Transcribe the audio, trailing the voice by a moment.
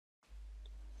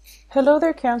Hello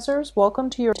there, Cancers. Welcome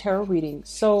to your tarot reading.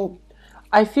 So,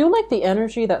 I feel like the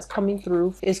energy that's coming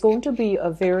through is going to be a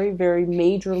very, very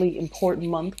majorly important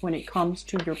month when it comes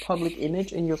to your public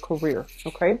image and your career.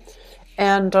 Okay.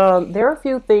 And there are a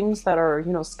few things that are,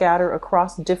 scattered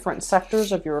across different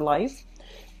sectors of your life.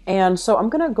 And so I'm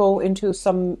going to go into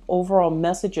some overall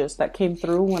messages that came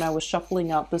through when I was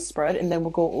shuffling out the spread, and then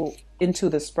we'll go into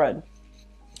the spread.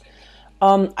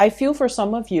 I feel for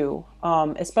some of you,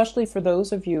 especially for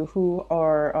those of you who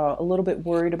are a little bit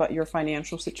worried about your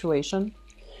financial situation,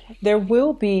 there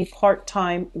will be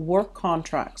part-time work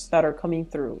contracts that are coming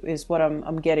through, is what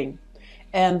I'm getting.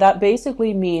 And that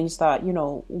basically means that,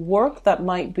 work that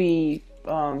might be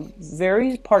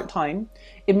very part-time,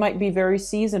 it might be very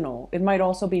seasonal, it might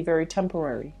also be very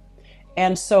temporary.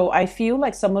 And so I feel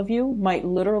like some of you might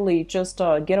literally just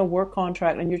get a work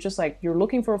contract and you're just like, you're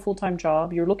looking for a full-time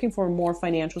job, you're looking for more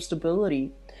financial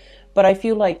stability. But I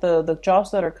feel like the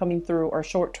jobs that are coming through are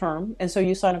short term. And so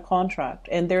you sign a contract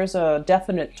and there's a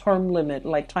definite term limit,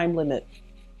 like time limit.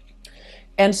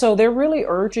 And so they're really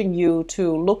urging you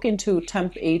to look into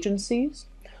temp agencies,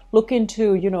 look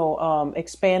into,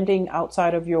 expanding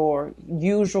outside of your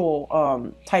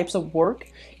usual types of work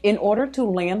in order to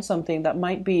land something that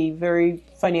might be very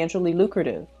financially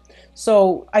lucrative.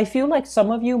 So I feel like some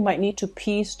of you might need to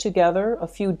piece together a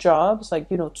few jobs, like,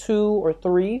 2 or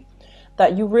 3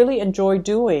 that you really enjoy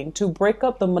doing to break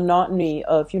up the monotony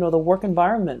of, the work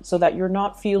environment so that you're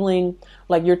not feeling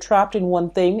like you're trapped in one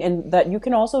thing, and that you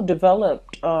can also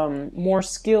develop more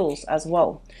skills as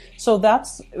well. So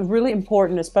that's really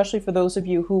important, especially for those of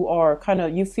you who are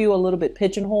you feel a little bit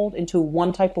pigeonholed into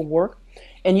one type of work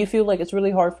and you feel like it's really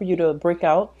hard for you to break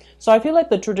out. So I feel like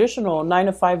the traditional 9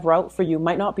 to 5 route for you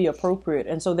might not be appropriate.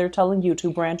 And so they're telling you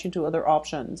to branch into other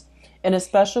options, and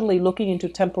especially looking into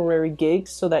temporary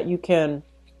gigs so that you can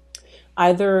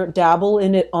either dabble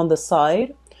in it on the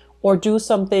side or do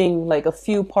something like a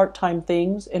few part-time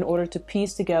things in order to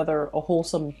piece together a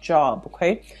wholesome job.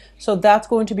 Okay. So that's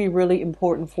going to be really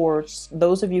important for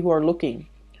those of you who are looking.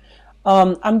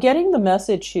 I'm getting the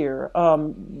message here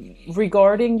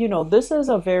regarding, this is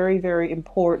a very, very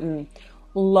important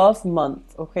love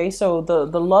month. Okay, so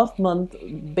the love month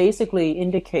basically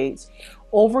indicates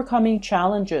overcoming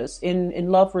challenges in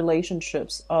love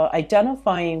relationships,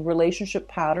 identifying relationship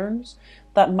patterns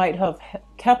that might have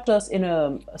kept us in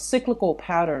a cyclical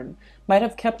pattern, might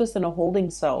have kept us in a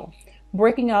holding cell,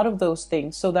 breaking out of those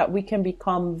things so that we can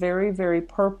become very, very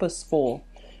purposeful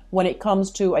when it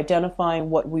comes to identifying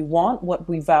what we want, what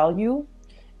we value,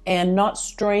 and not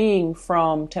straying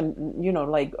from,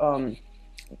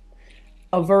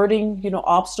 averting,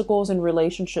 obstacles in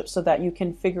relationships so that you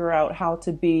can figure out how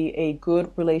to be a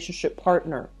good relationship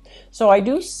partner. So I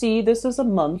do see this is a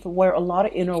month where a lot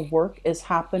of inner work is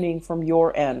happening from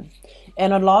your end.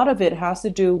 And a lot of it has to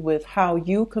do with how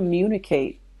you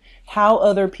communicate, how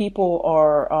other people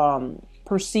are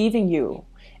perceiving you,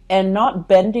 and not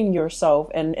bending yourself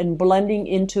and blending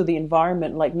into the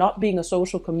environment, like not being a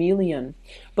social chameleon,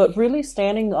 but really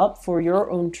standing up for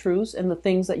your own truths and the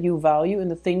things that you value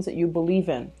and the things that you believe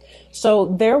in. So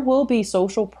there will be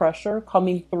social pressure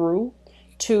coming through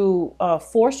to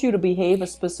force you to behave a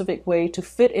specific way to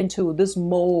fit into this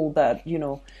mold that,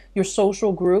 your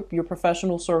social group, your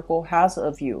professional circle has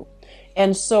of you.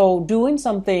 And so doing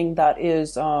something that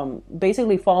is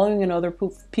basically following in other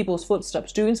people's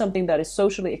footsteps, doing something that is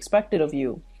socially expected of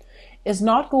you, is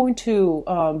not going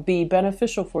to be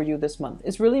beneficial for you this month.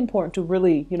 It's really important to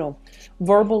really,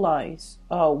 verbalize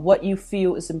what you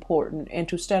feel is important and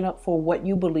to stand up for what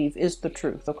you believe is the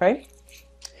truth, okay?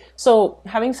 So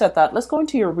having said that, let's go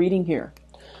into your reading here.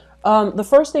 The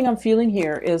first thing I'm feeling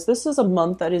here is this is a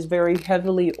month that is very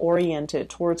heavily oriented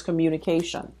towards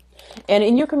communication. And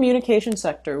in your communication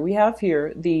sector, we have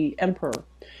here the Emperor.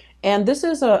 And this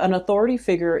is an authority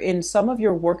figure in some of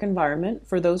your work environment,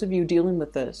 for those of you dealing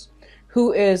with this,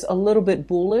 who is a little bit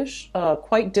bullish,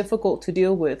 quite difficult to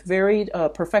deal with, very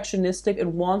perfectionistic,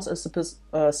 and wants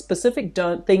a specific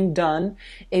thing done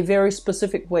a very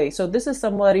specific way. So this is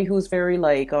somebody who's very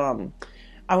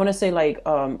I want to say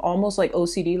almost like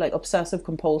OCD, like obsessive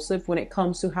compulsive, when it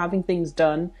comes to having things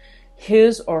done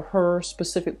his or her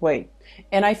specific way.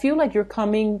 And I feel like you're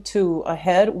coming to a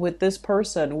head with this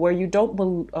person where you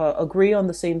don't agree on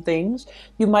the same things.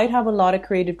 You might have a lot of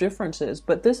creative differences,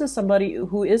 but this is somebody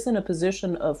who is in a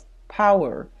position of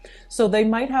power. So they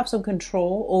might have some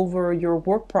control over your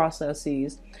work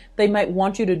processes. They might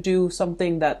want you to do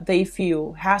something that they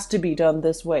feel has to be done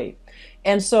this way.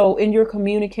 And so in your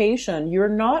communication, you're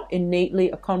not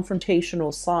innately a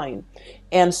confrontational sign.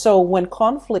 And so when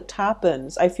conflict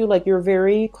happens, I feel like you're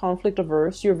very conflict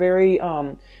averse. You're very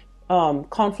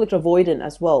conflict avoidant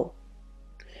as well.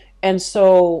 And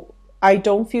so I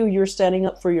don't feel you're standing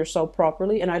up for yourself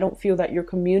properly, and I don't feel that you're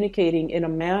communicating in a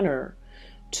manner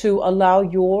to allow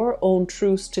your own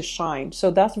truths to shine.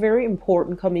 So that's very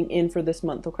important coming in for this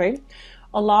month, okay?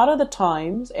 A lot of the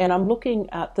times, and I'm looking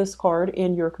at this card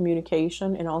in your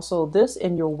communication and also this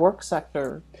in your work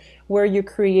sector, where your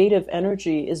creative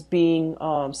energy is being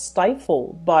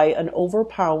stifled by an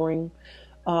overwhelming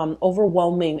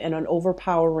and an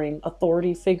overpowering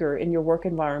authority figure in your work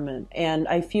environment. And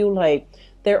I feel like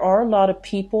there are a lot of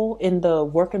people in the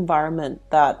work environment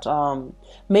that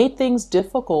made things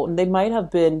difficult, and they might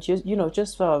have been just,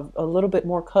 just a little bit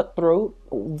more cutthroat,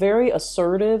 very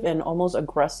assertive and almost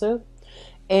aggressive.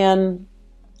 And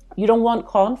you don't want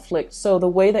conflict. So the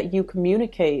way that you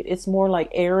communicate, it's more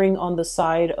like erring on the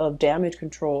side of damage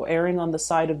control, erring on the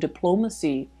side of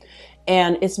diplomacy.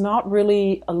 And it's not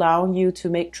really allowing you to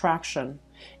make traction.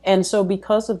 And so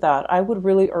because of that, I would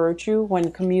really urge you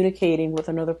when communicating with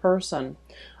another person,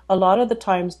 a lot of the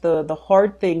times the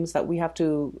hard things that we have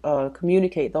to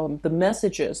communicate, the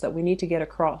messages that we need to get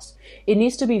across, it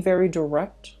needs to be very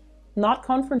direct, not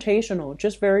confrontational,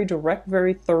 just very direct,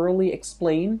 very thoroughly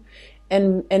explained,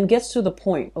 and gets to the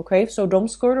point, okay? So don't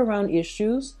skirt around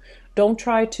issues. Don't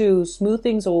try to smooth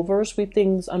things over, sweep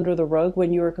things under the rug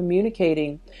when you are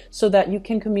communicating, so that you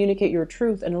can communicate your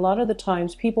truth. And a lot of the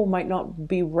times people might not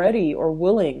be ready or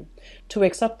willing to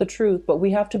accept the truth, but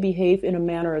we have to behave in a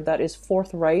manner that is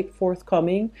forthright,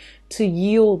 forthcoming, to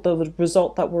yield the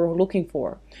result that we're looking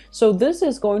for. So this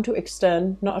is going to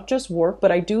extend not just work,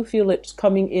 but I do feel it's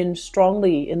coming in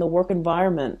strongly in the work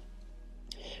environment,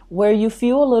 where you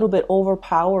feel a little bit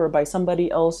overpowered by somebody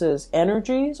else's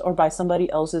energies or by somebody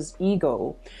else's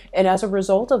ego. And as a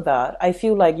result of that, I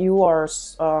feel like you are,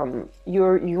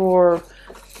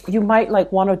 you might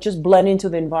like want to just blend into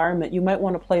the environment. You might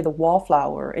want to play the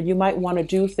wallflower, and you might want to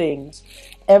do things,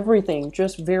 everything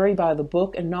just very by the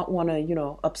book, and not want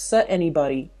to, upset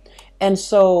anybody. And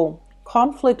so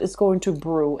conflict is going to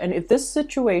brew. And if this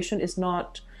situation is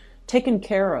not taken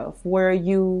care of, where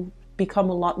you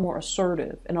become a lot more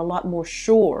assertive and a lot more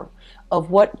sure of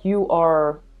what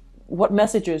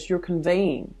messages you're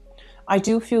conveying, I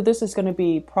do feel this is going to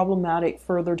be problematic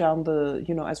further down the,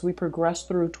 as we progress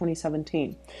through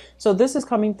 2017. So this is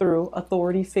coming through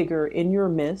authority figure in your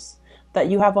midst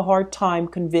that you have a hard time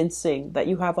convincing, that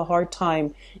you have a hard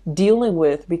time dealing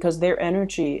with, because their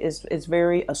energy is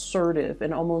very assertive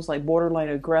and almost like borderline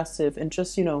aggressive and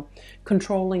just,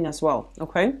 controlling as well.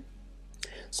 Okay.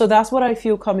 So that's what I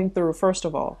feel coming through, first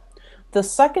of all. The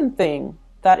second thing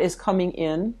that is coming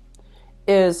in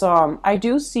is I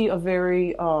do see a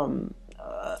very,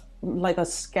 like a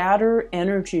scattered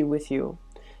energy with you.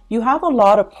 You have a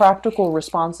lot of practical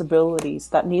responsibilities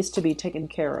that needs to be taken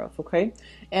care of, okay?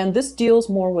 And this deals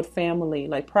more with family,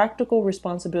 like practical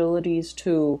responsibilities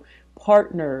to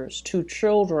partners, to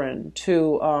children,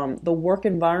 to the work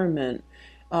environment,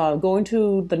 going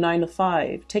to the 9 to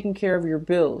 5, taking care of your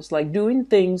bills, like doing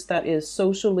things that is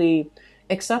socially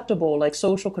acceptable, like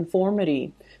social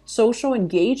conformity, social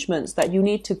engagements that you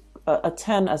need to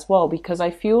attend as well, because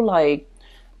I feel like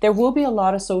there will be a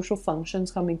lot of social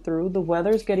functions coming through. The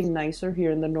weather is getting nicer here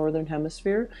in the Northern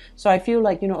Hemisphere. So I feel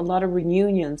like, a lot of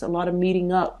reunions, a lot of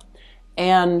meeting up,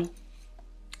 and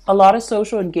a lot of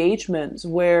social engagements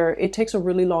where it takes a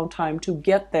really long time to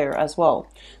get there as well.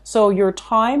 So your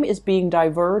time is being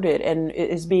diverted and it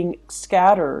is being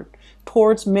scattered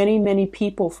towards many, many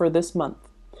people for this month.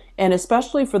 And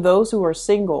especially for those who are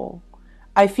single,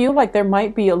 I feel like there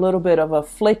might be a little bit of a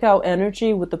flake out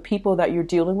energy with the people that you're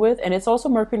dealing with. And it's also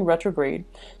Mercury retrograde.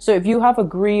 So if you have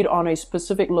agreed on a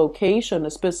specific location,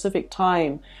 a specific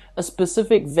time, a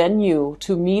specific venue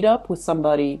to meet up with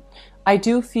somebody, I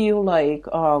do feel like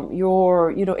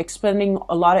you're, expending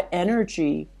a lot of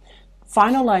energy,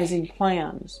 finalizing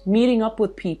plans, meeting up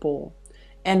with people,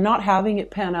 and not having it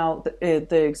pan out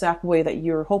the exact way that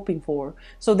you're hoping for.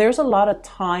 So there's a lot of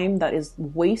time that is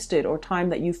wasted, or time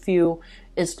that you feel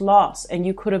is lost, and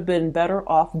you could have been better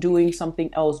off doing something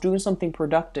else, doing something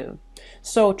productive.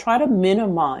 So try to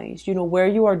minimize, where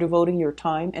you are devoting your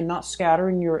time and not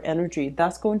scattering your energy.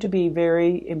 That's going to be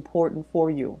very important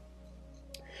for you.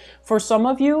 For some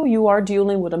of you, you are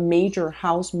dealing with a major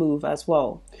house move as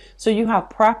well. So you have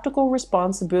practical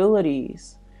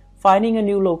responsibilities, finding a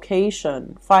new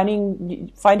location,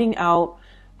 finding out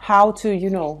how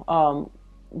to,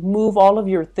 move all of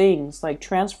your things, like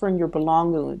transferring your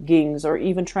belongings or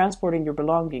even transporting your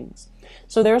belongings.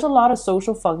 So there's a lot of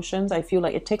social functions. I feel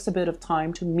like it takes a bit of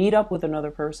time to meet up with another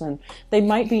person. They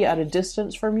might be at a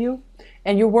distance from you,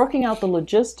 and you're working out the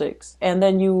logistics, and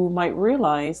then you might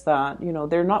realize that, you know,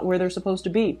 they're not where they're supposed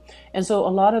to be. And so a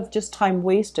lot of just time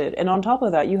wasted. And on top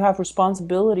of that, you have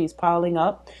responsibilities piling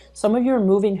up. Some of you are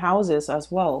moving houses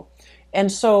as well.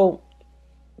 And so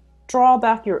draw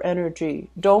back your energy.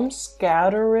 Don't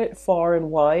scatter it far and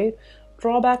wide.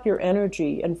 Draw back your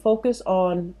energy and focus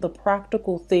on the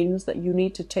practical things that you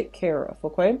need to take care of,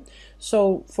 okay?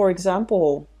 So, for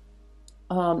example,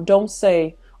 don't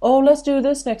say, oh, let's do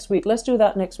this next week, let's do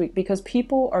that next week, because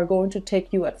people are going to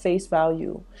take you at face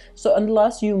value. So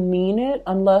unless you mean it,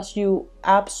 unless you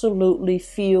absolutely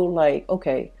feel like,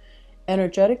 okay,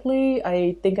 energetically,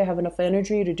 I think I have enough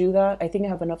energy to do that, I think I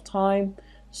have enough time,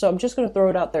 so I'm just going to throw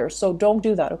it out there. So don't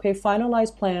do that, okay?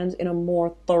 Finalize plans in a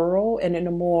more thorough and in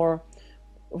a more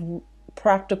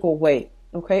practical way,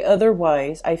 okay?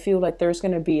 Otherwise, I feel like there's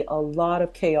going to be a lot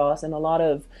of chaos and a lot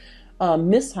of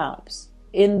mishaps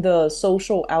in the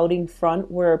social outing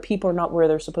front, where people are not where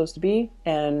they're supposed to be,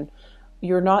 and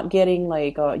you're not getting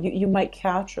like, you might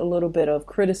catch a little bit of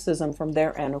criticism from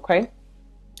their end, okay?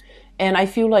 And I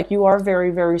feel like you are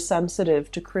very, very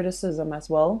sensitive to criticism as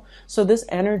well. So this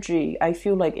energy, I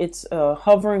feel like it's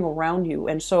hovering around you.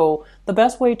 And so the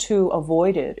best way to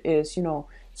avoid it is, you know,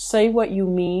 say what you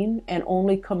mean and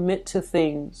only commit to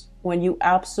things when you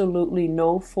absolutely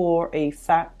know for a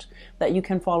fact that you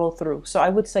can follow through. So I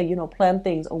would say, you know, plan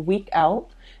things a week out.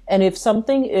 And if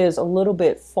something is a little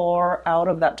bit far out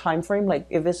of that time frame, like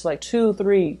if it's like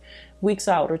 2-3 weeks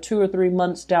out or 2 or 3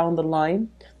 months down the line,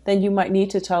 then you might need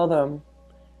to tell them,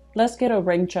 let's get a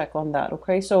rain check on that,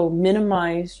 okay? So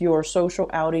minimize your social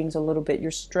outings a little bit.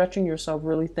 You're stretching yourself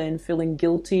really thin, feeling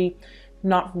guilty,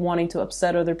 not wanting to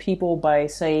upset other people by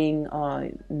saying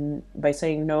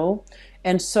no.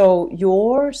 And so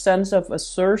your sense of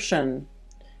assertion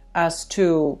as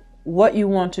to what you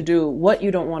want to do, what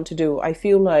you don't want to do, I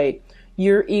feel like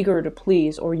you're eager to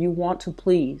please, or you want to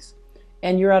please.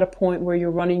 And you're at a point where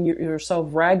you're running yourself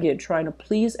ragged trying to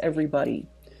please everybody.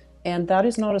 And that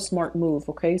is not a smart move,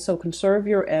 okay? So conserve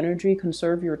your energy,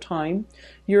 conserve your time.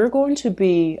 You're going to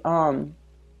be kind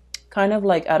of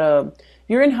like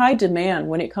you're in high demand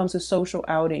when it comes to social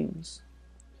outings.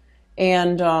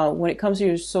 And when it comes to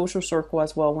your social circle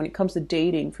as well, when it comes to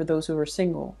dating for those who are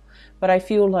single. But I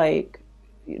feel like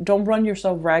don't run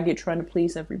yourself ragged trying to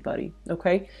please everybody,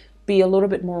 okay? Be a little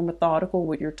bit more methodical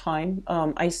with your time.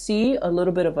 I see a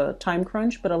little bit of a time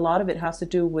crunch, but a lot of it has to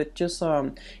do with just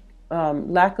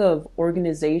lack of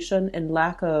organization and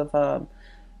lack of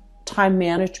time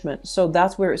management. So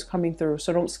that's where it's coming through.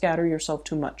 So don't scatter yourself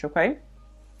too much, okay?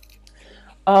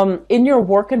 In your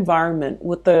work environment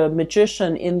with the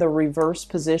Magician in the reverse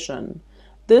position,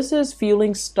 this is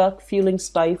feeling stuck, feeling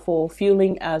stifled,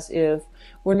 feeling as if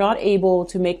we're not able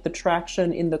to make the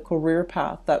traction in the career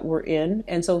path that we're in.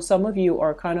 And so some of you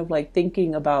are kind of like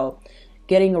thinking about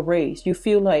getting a raise. You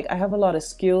feel like, I have a lot of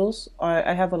skills,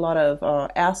 I have a lot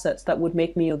of assets that would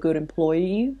make me a good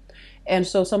employee. And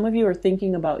so some of you are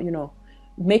thinking about, you know,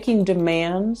 making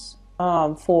demands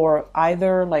for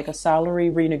either like a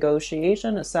salary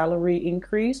renegotiation, a salary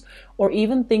increase, or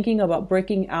even thinking about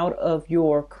breaking out of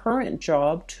your current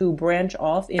job to branch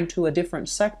off into a different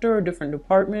sector, a different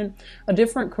department, a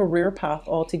different career path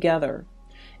altogether.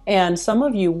 And some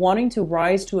of you wanting to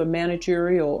rise to a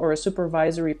managerial or a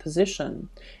supervisory position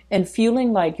and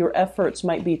feeling like your efforts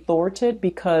might be thwarted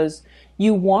because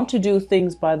you want to do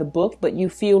things by the book, but you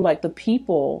feel like the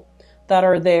people that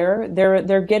are there,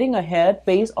 they're getting ahead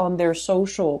based on their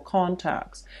social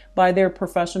contacts, by their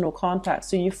professional contacts.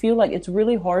 So you feel like it's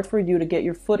really hard for you to get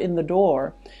your foot in the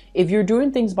door if you're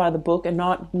doing things by the book and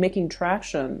not making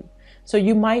traction. So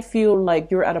you might feel like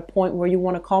you're at a point where you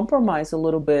want to compromise a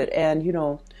little bit and, you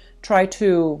know, try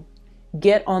to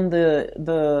get on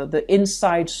the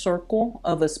inside circle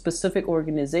of a specific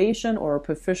organization or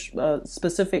a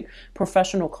specific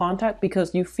professional contact,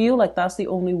 because you feel like that's the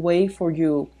only way for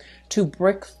you to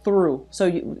break through. So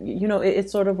you know,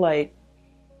 it's sort of like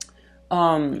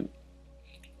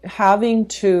having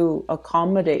to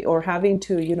accommodate, or having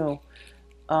to, you know,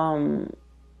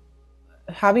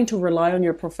 having to rely on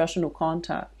your professional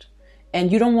contact.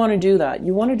 And you don't want to do that.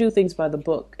 You want to do things by the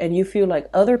book. And you feel like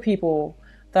other people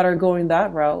that are going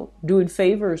that route, doing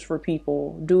favors for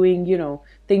people, doing, you know,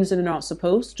 things that they're not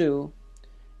supposed to.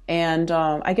 And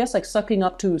I guess like sucking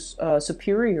up to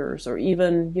superiors, or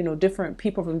even, you know, different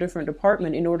people from different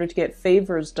department in order to get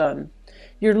favors done.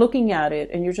 You're looking at it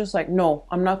and you're just like, no,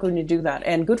 I'm not going to do that.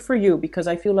 And good for you, because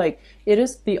I feel like it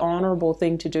is the honorable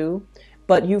thing to do.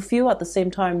 but you feel at the same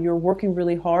time you're working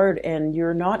really hard and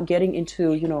you're not getting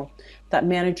into, that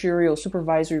managerial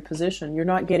supervisory position. You're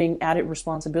not getting added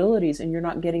responsibilities and you're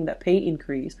not getting that pay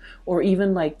increase or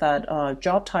even like that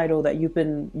job title that you've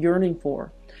been yearning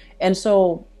for. And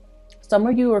so some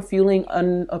of you are feeling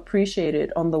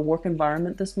unappreciated on the work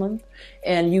environment this month,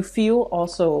 and you feel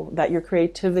also that your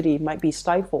creativity might be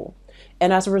stifled.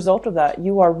 And as a result of that,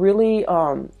 you are really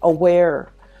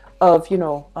aware of,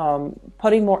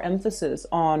 putting more emphasis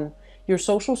on your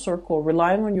social circle,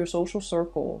 relying on your social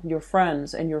circle, your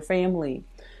friends and your family,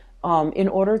 in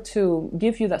order to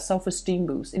give you that self-esteem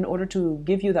boost, in order to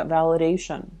give you that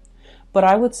validation. But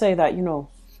I would say that,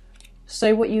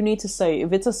 say what you need to say.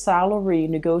 If it's a salary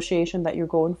negotiation that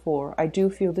you're going for, I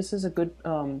do feel this is a good,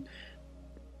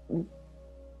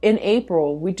 in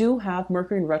April, we do have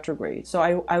Mercury in retrograde.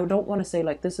 So I don't want to say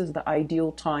like this is the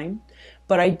ideal time,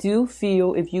 but I do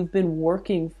feel if you've been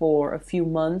working for a few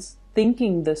months,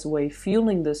 thinking this way,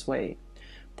 feeling this way,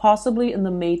 possibly in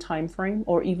the May timeframe,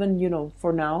 or even,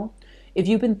 for now, if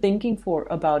you've been thinking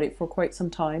about it for quite some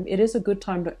time, it is a good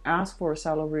time to ask for a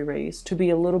salary raise, to be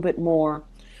a little bit more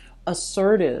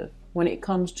assertive when it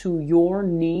comes to your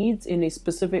needs in a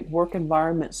specific work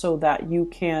environment, so that you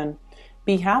can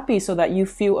be happy, so that you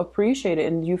feel appreciated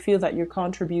and you feel that your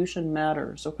contribution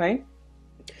matters. Okay,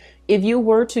 if you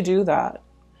were to do that,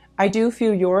 I do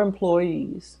feel your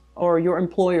employees or your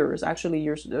employers, actually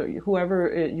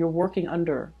whoever you're working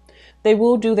under, they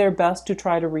will do their best to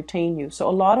try to retain you. So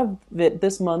a lot of it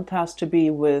this month has to be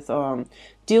with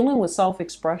dealing with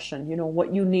self-expression,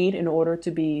 what you need in order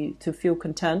to feel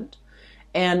content.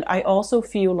 And I also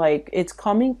feel like it's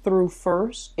coming through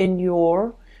first in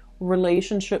your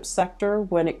relationship sector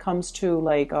when it comes to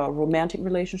like romantic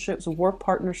relationships, work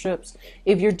partnerships.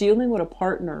 If you're dealing with a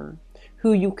partner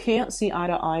who you can't see eye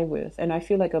to eye with, and I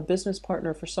feel like a business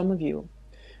partner for some of you,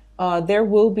 there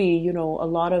will be, a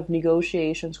lot of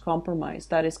negotiations, compromise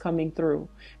that is coming through.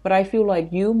 But I feel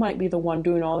like you might be the one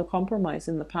doing all the compromise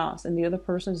in the past, and the other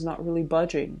person's not really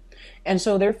budging. And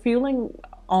so they're feeling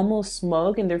almost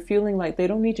smug, and they're feeling like they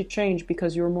don't need to change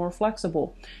because you're more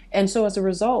flexible. And so as a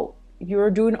result,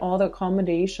 you're doing all the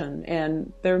accommodation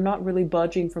and they're not really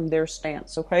budging from their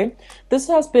stance. Okay, this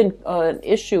has been an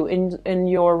issue in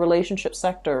your relationship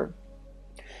sector.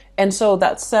 And so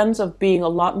that sense of being a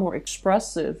lot more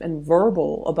expressive and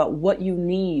verbal about what you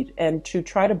need, and to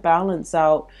try to balance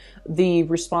out the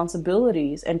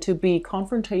responsibilities and to be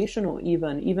confrontational,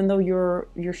 even though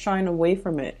you're shying away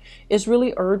from it, is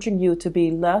really urging you to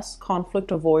be less conflict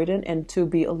avoidant and to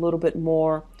be a little bit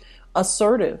more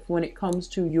assertive when it comes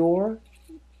to your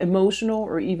emotional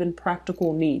or even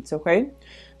practical needs. Okay,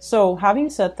 so having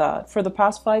said that, for the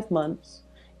past 5 months,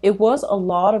 it was a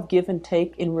lot of give and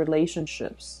take in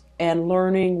relationships and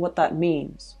learning what that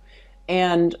means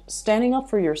and standing up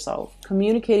for yourself,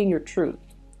 communicating your truth.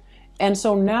 And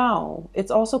so now it's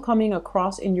also coming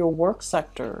across in your work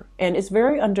sector, and it's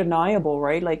very undeniable,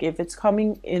 right? Like if it's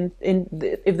coming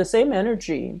if the same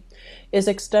energy is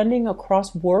extending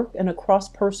across work and across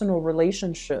personal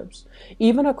relationships,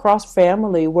 even across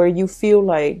family, where you feel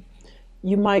like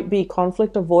you might be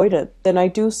conflict avoidant, then I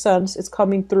do sense it's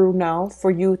coming through now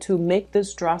for you to make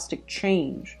this drastic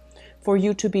change, for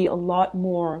you to be a lot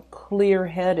more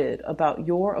clear-headed about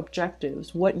your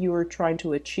objectives, what you are trying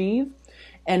to achieve,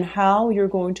 and how you're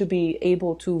going to be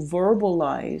able to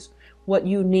verbalize what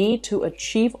you need to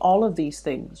achieve all of these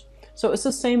things. So it's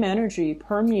the same energy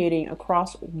permeating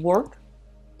across work,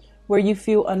 where you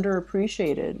feel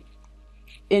underappreciated,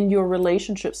 in your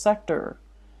relationship sector,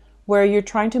 where you're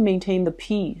trying to maintain the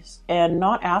peace and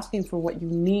not asking for what you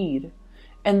need.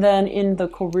 And then in the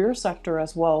career sector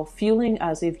as well, feeling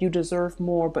as if you deserve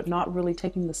more, but not really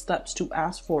taking the steps to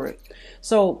ask for it.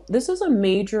 So this is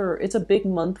it's a big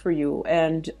month for you.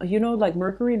 And like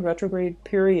Mercury in retrograde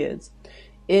periods,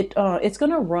 it's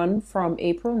going to run from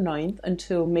April 9th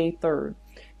until May 3rd.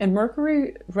 And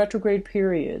Mercury retrograde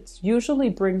periods usually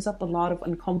brings up a lot of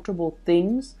uncomfortable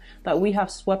things that we have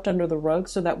swept under the rug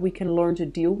so that we can learn to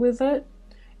deal with it.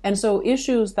 And so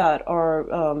issues that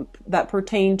are that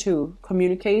pertain to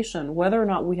communication, whether or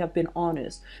not we have been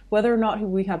honest, whether or not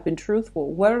we have been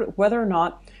truthful, whether or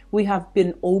not we have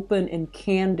been open and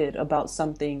candid about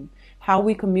something, how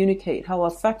we communicate, how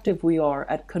effective we are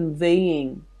at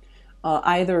conveying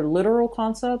either literal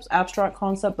concepts, abstract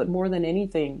concept, but more than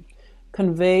anything,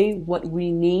 convey what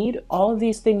we need. All of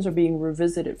these things are being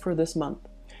revisited for this month.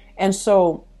 And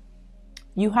so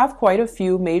you have quite a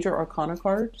few major arcana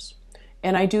cards.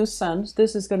 And I do sense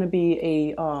this is going to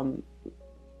be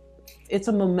it's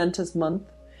a momentous month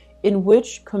in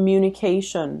which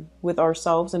communication with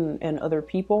ourselves and other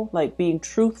people, like being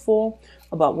truthful,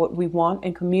 about what we want,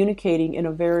 and communicating in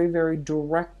a very, very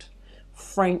direct,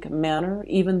 frank manner,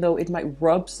 even though it might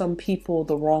rub some people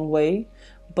the wrong way.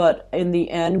 But in the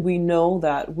end, we know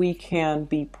that we can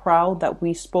be proud that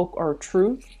we spoke our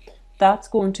truth. That's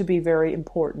going to be very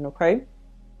important, okay?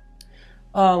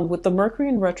 With the Mercury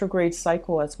in retrograde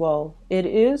cycle as well, it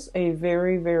is a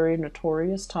very, very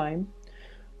notorious time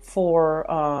for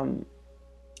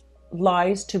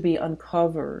lies to be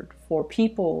uncovered, for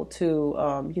people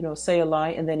to, say a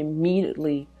lie and then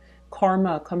immediately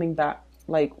karma coming back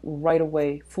like right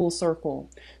away, full circle.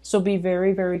 So be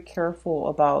very, very careful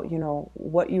about,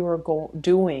 what you are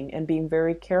doing, and being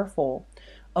very careful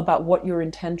about what your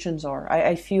intentions are.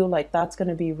 I feel like that's going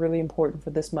to be really important for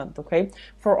this month, okay?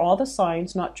 For all the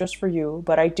signs, not just for you,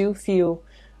 but I do feel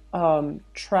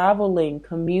traveling,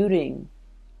 commuting,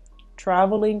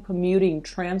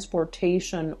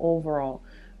 transportation overall.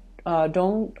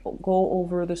 Don't go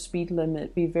over the speed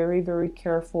limit. Be very, very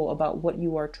careful about what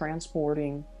you are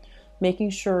transporting.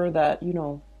 Making sure that,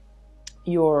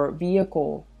 your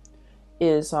vehicle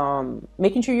is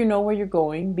making sure you know where you're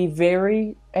going. Be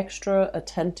very extra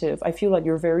attentive. I feel like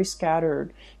you're very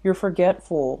scattered. You're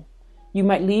forgetful. You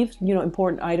might leave,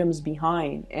 important items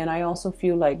behind. And I also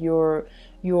feel like you're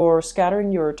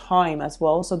scattering your time as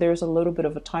well. So there's a little bit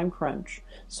of a time crunch.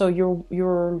 So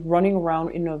you're running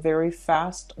around in a very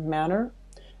fast manner.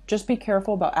 Just be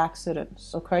careful about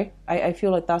accidents, okay? I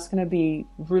feel like that's going to be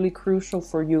really crucial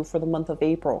for you for the month of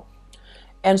April.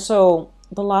 And so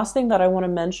the last thing that I want to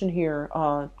mention here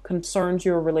concerns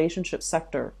your relationship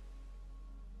sector.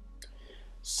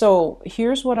 So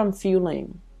here's what I'm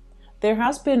feeling. There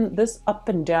has been this up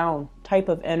and down type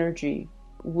of energy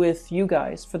with you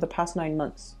guys for the past 9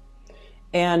 months.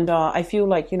 And I feel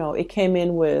like, it came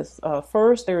in with,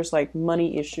 first there's like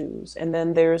money issues, and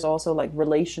then there's also like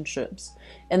relationships.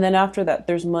 And then after that,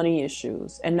 there's money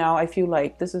issues. And now I feel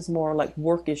like this is more like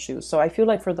work issues. So I feel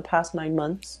like for the past 9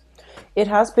 months, it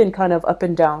has been kind of up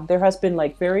and down. There has been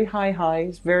like very high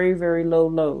highs, very, very low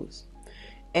lows.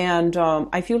 And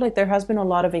I feel like there has been a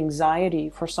lot of anxiety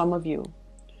for some of you.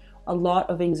 A lot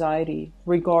of anxiety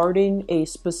regarding a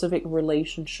specific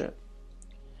relationship.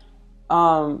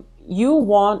 You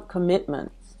want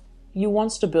commitment, you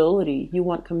want stability, you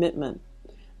want commitment.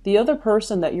 The other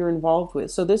person that you're involved with,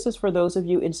 so this is for those of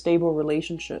you in stable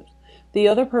relationships, the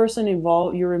other person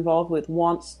you're involved with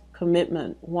wants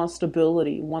commitment, wants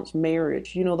stability, wants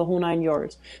marriage, the whole 9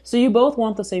 yards. So you both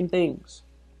want the same things.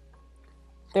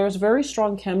 There's very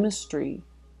strong chemistry,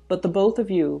 but the both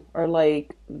of you are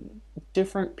like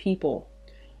different people.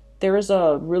 There is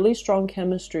a really strong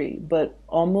chemistry, but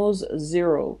almost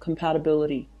zero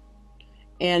compatibility.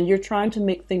 And you're trying to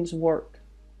make things work.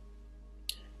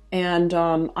 And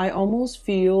I almost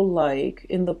feel like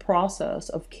in the process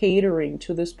of catering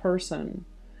to this person,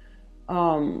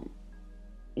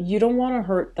 you don't want to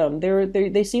hurt them.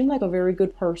 They seem like a very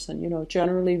good person,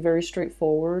 generally very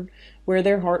straightforward, wear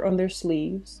their heart on their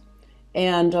sleeves.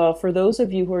 And for those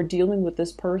of you who are dealing with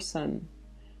this person,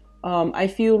 I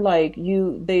feel like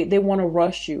they want to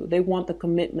rush you. They want the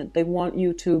commitment. They want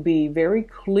you to be very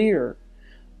clear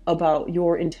about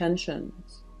your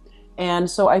intentions.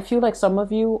 And so I feel like some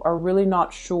of you are really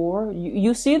not sure.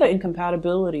 You see the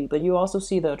incompatibility, but you also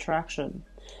see the attraction.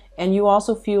 And you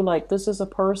also feel like this is a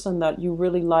person that you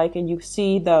really like, and you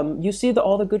see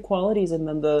all the good qualities in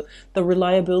them, the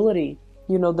reliability,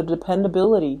 the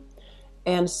dependability.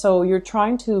 And so you're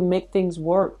trying to make things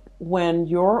work when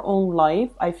your own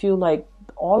life, I feel like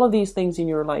all of these things in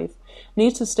your life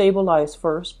needs to stabilize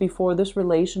first before this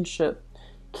relationship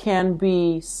can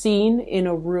be seen in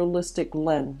a realistic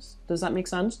lens. Does that make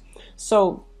sense?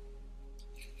 So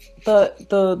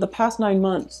the past 9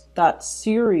 months, that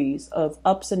series of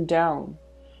ups and downs,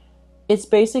 it's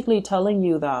basically telling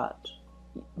you that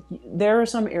there are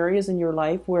some areas in your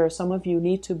life where some of you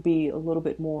need to be a little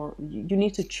bit more, you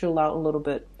need to chill out a little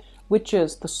bit, which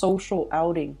is the social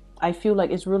outing. I feel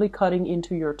like it's really cutting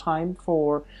into your time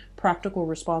for practical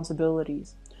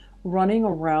responsibilities. Running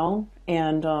around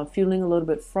and feeling a little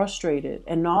bit frustrated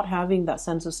and not having that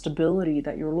sense of stability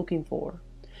that you're looking for.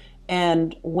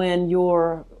 And when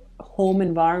your home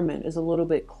environment is a little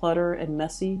bit cluttered and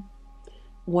messy,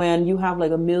 when you have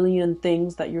like a million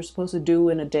things that you're supposed to do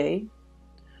in a day,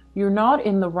 you're not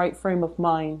in the right frame of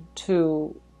mind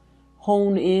to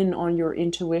hone in on your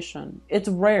intuition. It's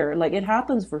rare. Like, it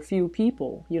happens for few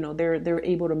people, they're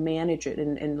able to manage it,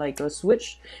 and like a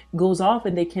switch goes off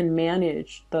and they can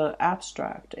manage the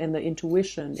abstract and the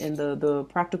intuition and the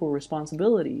practical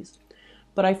responsibilities.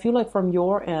 But I feel like from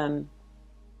your end,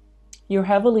 you're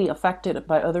heavily affected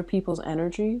by other people's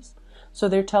energies. So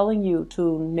they're telling you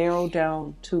to narrow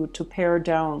down, to pare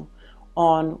down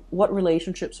on what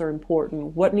relationships are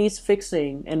important, what needs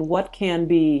fixing, and what can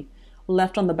be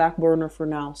left on the back burner for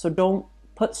now. So don't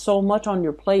put so much on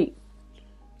your plate.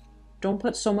 Don't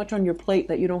put so much on your plate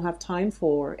that you don't have time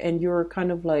for, and you're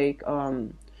kind of like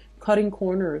cutting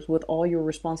corners with all your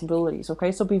responsibilities.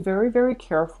 Okay, so be very, very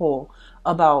careful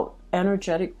about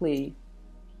energetically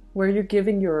where you're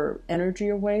giving your energy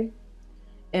away.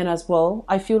 And as well,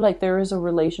 I feel like there is a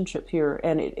relationship here,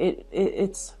 and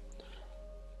it's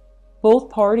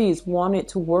both parties want it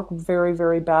to work very,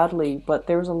 very badly, but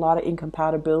there's a lot of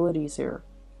incompatibilities here.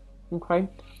 Okay,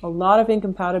 a lot of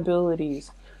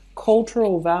incompatibilities,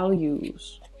 cultural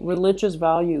values, religious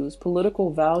values,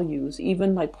 political values,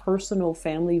 even like personal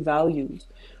family values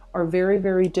are very,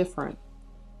 very different.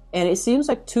 And it seems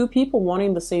like two people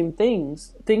wanting the same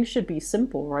things should be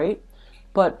simple, right?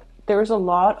 But there's a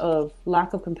lot of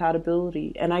lack of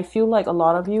compatibility. And I feel like a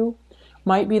lot of you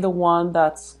might be the one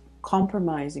that's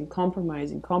compromising.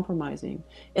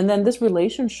 And then this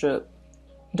relationship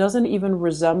doesn't even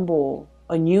resemble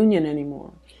a union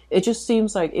anymore. It just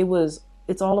seems like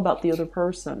it's all about the other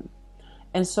person.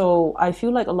 And so I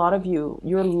feel like a lot of you,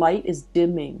 your light is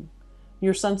dimming,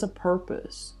 your sense of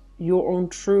purpose, your own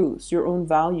truths, your own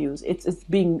values. It's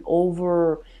being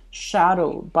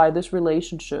overshadowed by this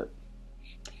relationship.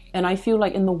 And I feel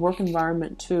like in the work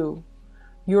environment too,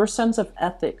 your sense of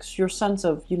ethics, your sense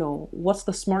of, what's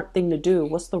the smart thing to do?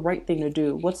 What's the right thing to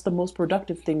do? What's the most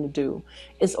productive thing to do?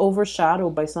 Is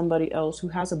overshadowed by somebody else who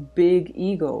has a big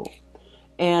ego,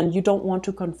 and you don't want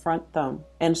to confront them.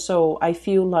 And so I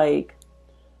feel like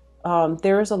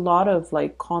there is a lot of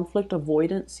like conflict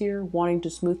avoidance here, wanting to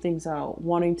smooth things out,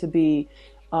 wanting to be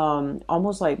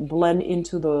almost like blend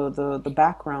into the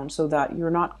background so that you're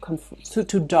not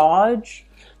to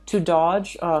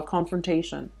dodge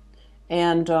confrontation.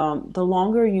 And the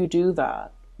longer you do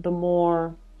that, the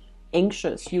more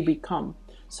anxious you become.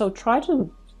 So try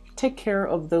to take care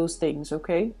of those things,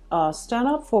 okay? Stand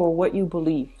up for what you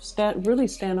believe. Really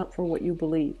stand up for what you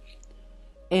believe.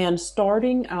 And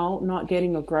starting out, not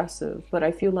getting aggressive. But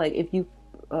I feel like if you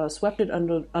swept it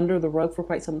under the rug for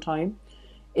quite some time,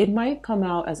 it might come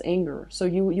out as anger. So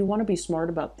you want to be smart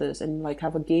about this and like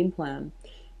have a game plan.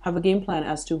 Have a game plan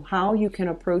as to how you can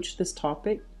approach this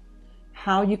topic,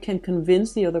 how you can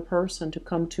convince the other person to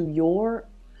come to your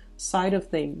side of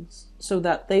things so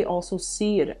that they also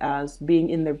see it as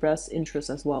being in their best interest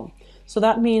as well. So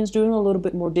that means doing a little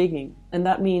bit more digging, and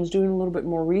that means doing a little bit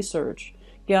more research,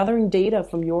 gathering data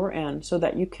from your end so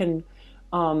that you can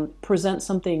present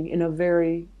something in a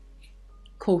very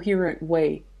coherent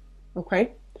way.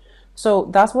 Okay? So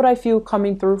that's what I feel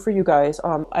coming through for you guys.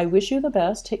 I wish you the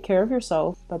best. Take care of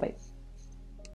yourself. Bye-bye.